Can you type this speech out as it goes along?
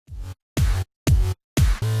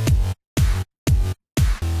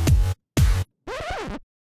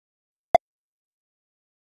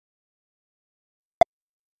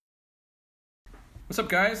What's up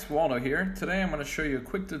guys, Waldo here. Today I'm going to show you a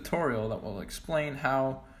quick tutorial that will explain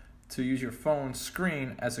how to use your phone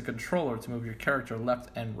screen as a controller to move your character left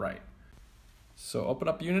and right. So open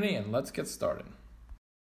up Unity and let's get started.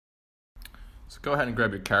 So go ahead and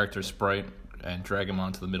grab your character sprite and drag him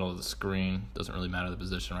onto the middle of the screen. Doesn't really matter the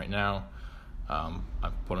position right now.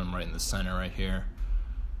 I've put him right in the center right here.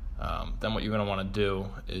 Then what you're going to want to do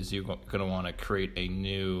is you're going to want to create a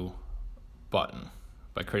new button.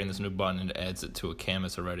 By creating this new button, it adds it to a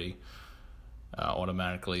canvas already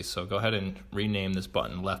automatically. So go ahead and rename this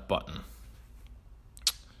button left button.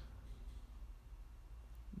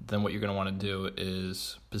 Then what you're going to want to do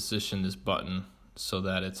is position this button so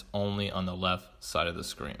that it's only on the left side of the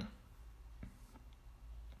screen.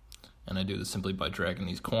 And I do this simply by dragging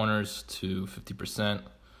these corners to 50%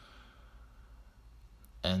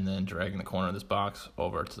 and then dragging the corner of this box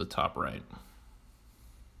over to the top right.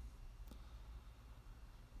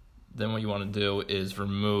 Then what you want to do is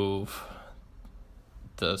remove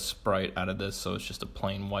the sprite out of this so it's just a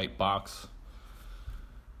plain white box.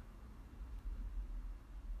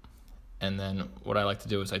 And then what I like to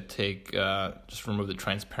do is I take, just remove the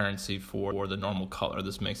transparency for the normal color.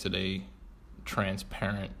 This makes it a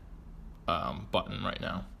transparent button right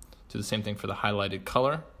now. Do the same thing for the highlighted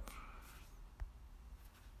color.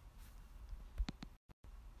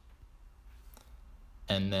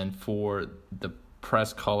 And then for the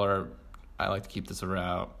press color, I like to keep this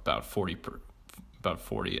around about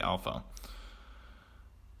 40 alpha.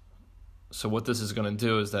 So what this is going to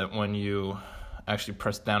do is that when you actually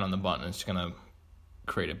press down on the button, it's going to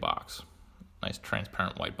create a box, nice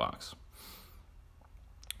transparent white box.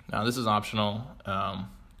 Now this is optional,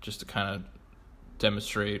 just to kind of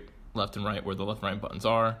demonstrate left and right where the left and right buttons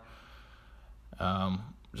are.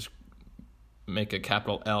 Just make a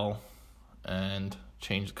capital L and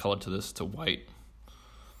change the color to this to white.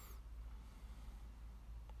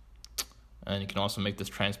 And you can also make this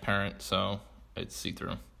transparent so it's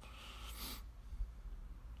see-through.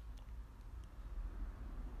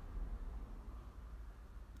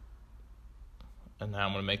 And now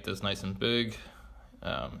I'm going to make this nice and big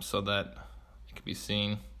so that it can be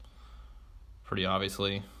seen pretty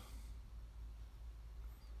obviously.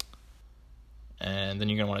 And then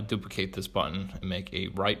you're going to want to duplicate this button and make a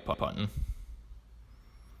right button.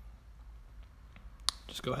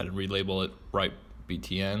 Just go ahead and relabel it right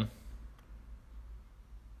BTN.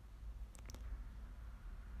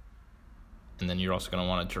 And then you're also going to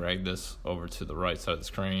want to drag this over to the right side of the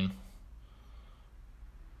screen.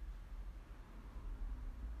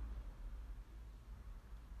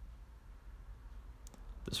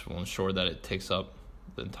 This will ensure that it takes up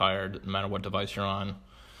the entire, no matter what device you're on,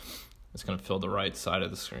 it's going to fill the right side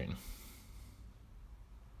of the screen.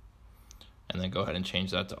 And then go ahead and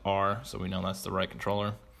change that to R so we know that's the right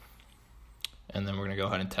controller. And then we're going to go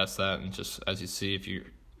ahead and test that, and just as you see, if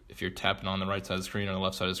you're tapping on the right side of the screen or the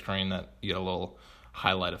left side of the screen, that you get a little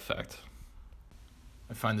highlight effect.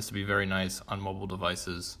 I find this to be very nice on mobile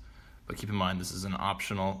devices, but keep in mind this is an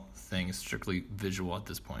optional thing. It's strictly visual at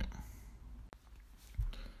this point.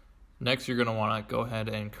 Next, you're going to want to go ahead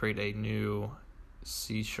and create a new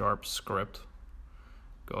C# script.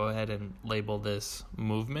 Go ahead and label this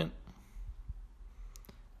movement.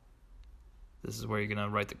 This is where you're going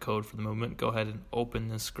to write the code for the movement. Go ahead and open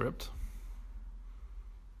this script.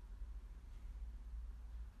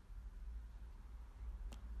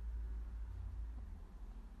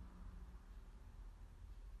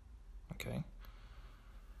 Okay.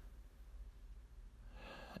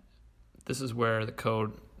 This is where the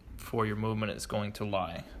code for your movement is going to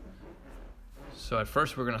lie. So at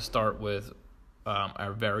first we're going to start with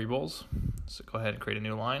our variables. So go ahead and create a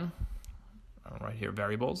new line. Right here,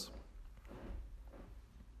 variables.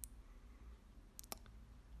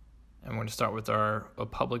 And we're going to start with a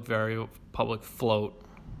public variable, public float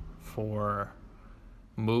for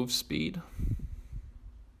move speed.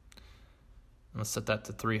 Let's set that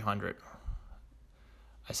to 300.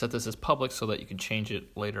 I set this as public so that you can change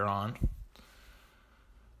it later on.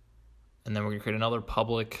 And then we're going to create another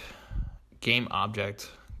public game object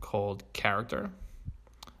called character.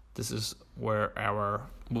 This is where our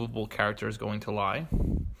movable character is going to lie.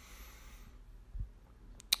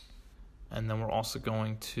 And then we're also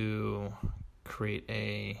going to create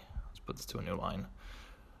let's put this to a new line,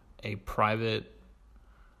 a private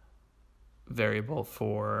variable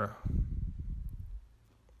for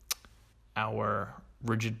our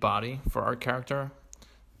rigid body for our character.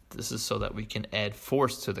 This is so that we can add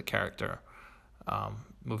force to the character,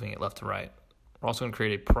 moving it left to right. We're also going to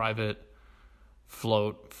create a private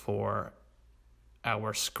float for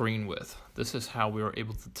our screen width. This is how we were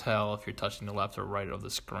able to tell if you're touching the left or right of the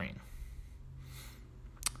screen.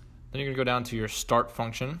 Then you're going to go down to your start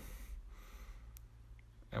function,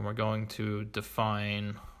 and we're going to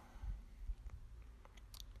define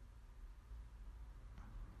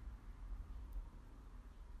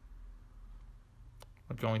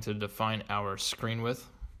our screen width,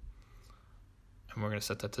 and we're going to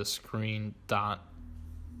set that to screen dot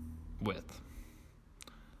width.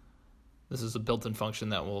 This is a built-in function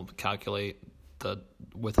that will calculate the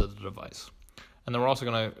width of the device. And then we're also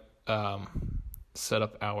going to set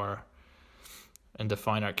up and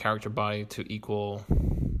define our character body to equal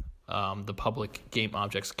the public game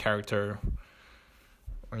object's character.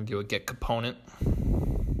 We're going to do a get component,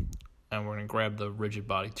 and we're going to grab the rigid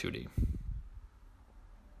body 2D.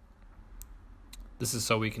 This is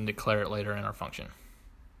so we can declare it later in our function.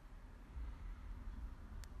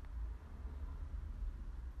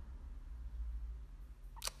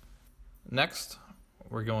 Next,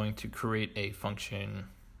 we're going to create a function,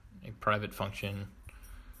 a private function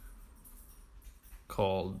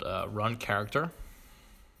called run character.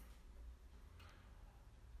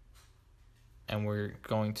 And we're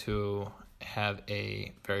going to have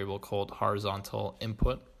a variable called horizontal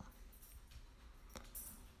input.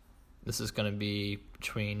 This is going to be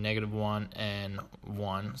between -1 and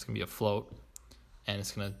 1. It's going to be a float, and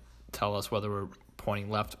it's going to tell us whether we're pointing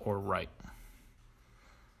left or right.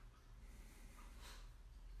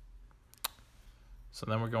 So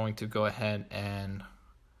then we're going to go ahead and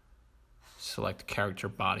select character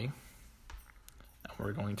body, and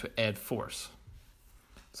we're going to add force.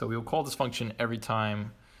 So we will call this function every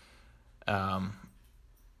time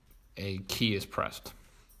a key is pressed.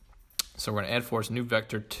 So we're going to add force new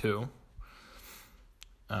vector 2,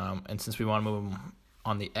 and since we want to move them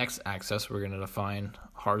on the x-axis, we're going to define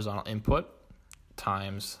horizontal input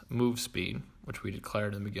times move speed, which we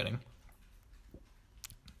declared in the beginning,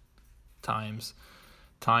 times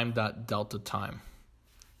time.delta time,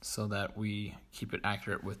 so that we keep it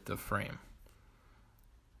accurate with the frame.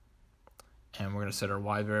 And we're going to set our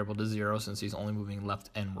y variable to 0 since he's only moving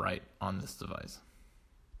left and right on this device.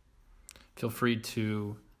 Feel free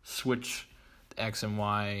to switch the x and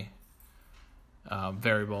y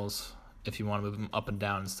variables if you want to move them up and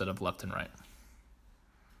down instead of left and right.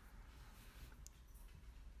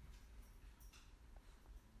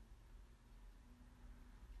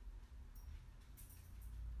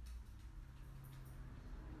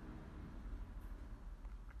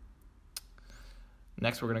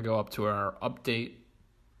 Next, we're going to go up to our update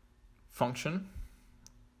function,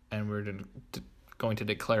 and we're going to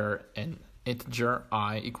declare an integer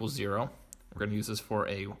I equals 0. We're going to use this for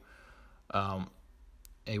a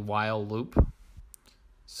while loop,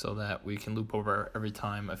 so that we can loop over every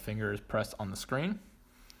time a finger is pressed on the screen.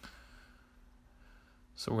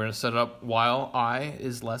 So we're going to set it up while I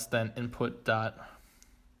is less than input dot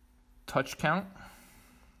touch count.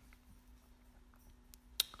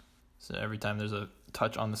 So every time there's a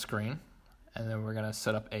touch on the screen, and then we're going to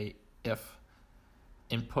set up a if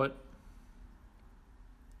input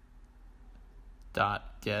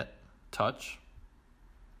dot get touch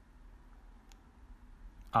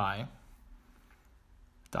I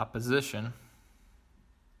dot position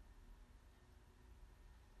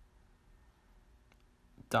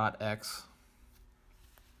dot x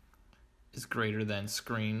is greater than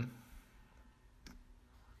screen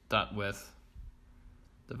dot width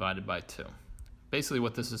divided by 2. Basically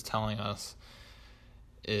what this is telling us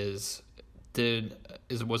is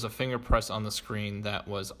was a finger press on the screen that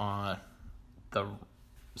was on the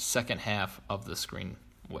second half of the screen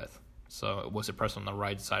width. So was it pressed on the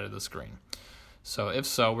right side of the screen? So if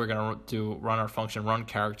so, we're going to run our function run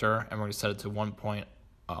character, and we're going to set it to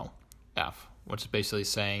 1.0 f, which is basically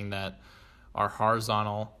saying that our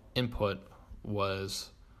horizontal input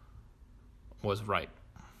was right.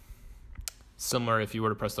 Similar, if you were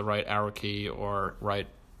to press the right arrow key or right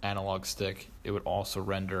analog stick, it would also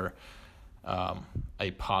render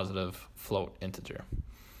a positive float integer.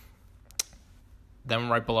 Then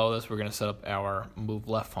right below this, we're going to set up our move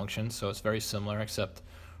left function. So it's very similar, except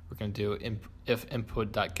we're going to do if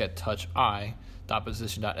input.getTouch I dot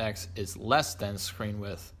position.x is less than screen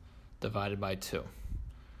width divided by 2.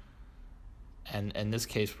 And in this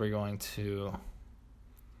case, we're going to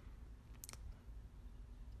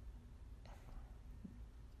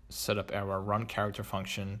set up our run character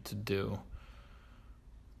function to do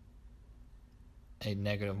a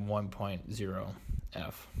 -1.0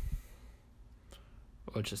 f,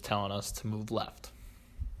 which is telling us to move left.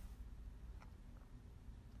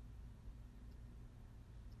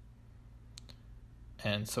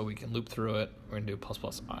 And so we can loop through it. We're going to do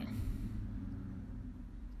 ++I.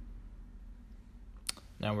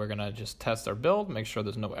 Now we're going to just test our build, make sure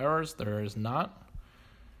there's no errors. There is not.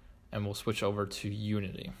 and we'll switch over to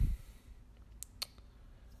Unity.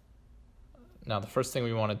 Now the first thing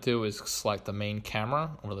we want to do is select the main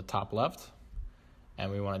camera over the top left,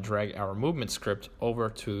 and we want to drag our movement script over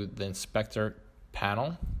to the inspector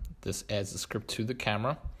panel. This adds the script to the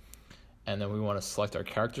camera, and then we want to select our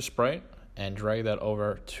character sprite and drag that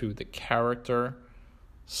over to the character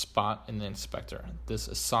spot in the inspector. This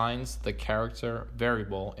assigns the character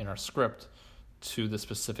variable in our script to the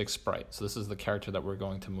specific sprite. So this is the character that we're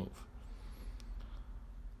going to move.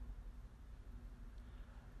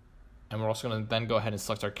 And we're also going to then go ahead and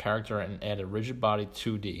select our character and add a rigid body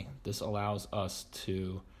 2D. This allows us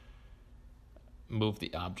to move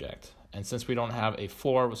the object. And since we don't have a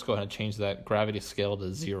floor, let's go ahead and change that gravity scale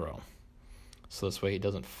to 0. So this way it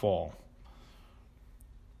doesn't fall.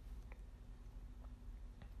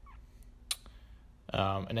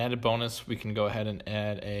 An added bonus, we can go ahead and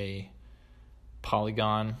add a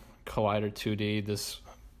polygon collider 2D. This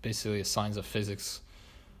basically assigns a physics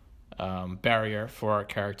barrier for our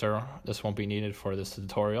character. This won't be needed for this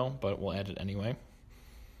tutorial, but we'll add it anyway.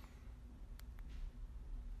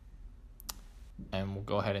 And we'll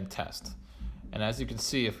go ahead and test. And as you can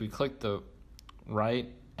see, if we click the right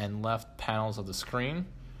and left panels of the screen,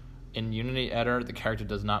 in Unity Editor, the character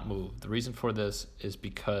does not move. The reason for this is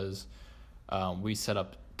because we set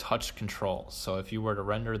up touch control. So if you were to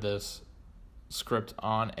render this script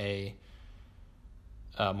on a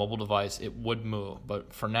mobile device, it would move.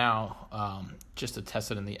 But for now, just to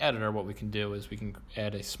test it in the editor, what we can do is we can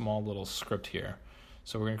add a small little script here.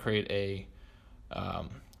 So we're going to create a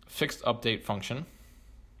fixed update function,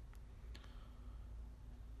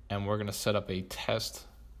 and we're going to set up a test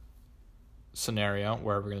scenario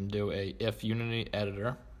where we're going to do a if Unity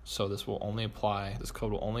editor. So this will only apply, this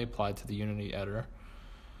code will only apply to the Unity editor,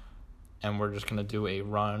 and we're just going to do a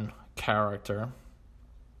run character.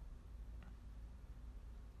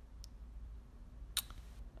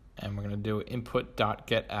 And we're going to do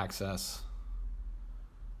input.getAccess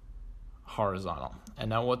horizontal. And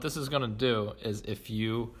now what this is going to do is if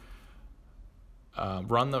you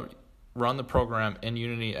run the program in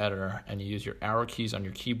Unity Editor and you use your arrow keys on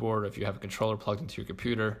your keyboard, or if you have a controller plugged into your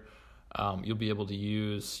computer, you'll be able to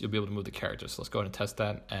move the character. So let's go ahead and test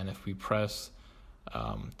that. And if we press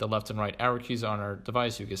the left and right arrow keys on our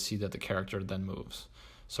device, you can see that the character then moves.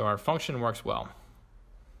 So our function works well.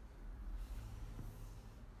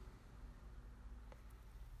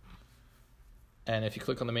 And if you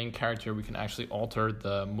click on the main character, we can actually alter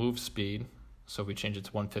the move speed. So if we change it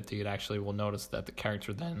to 150, it actually will notice that the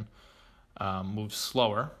character then moves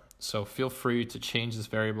slower. So feel free to change this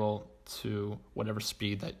variable to whatever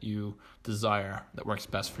speed that you desire that works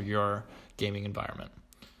best for your gaming environment.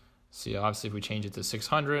 See, obviously if we change it to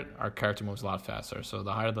 600, our character moves a lot faster. So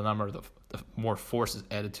the higher the number, the more force is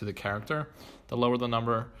added to the character. The lower the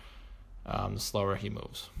number, the slower he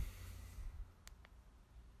moves.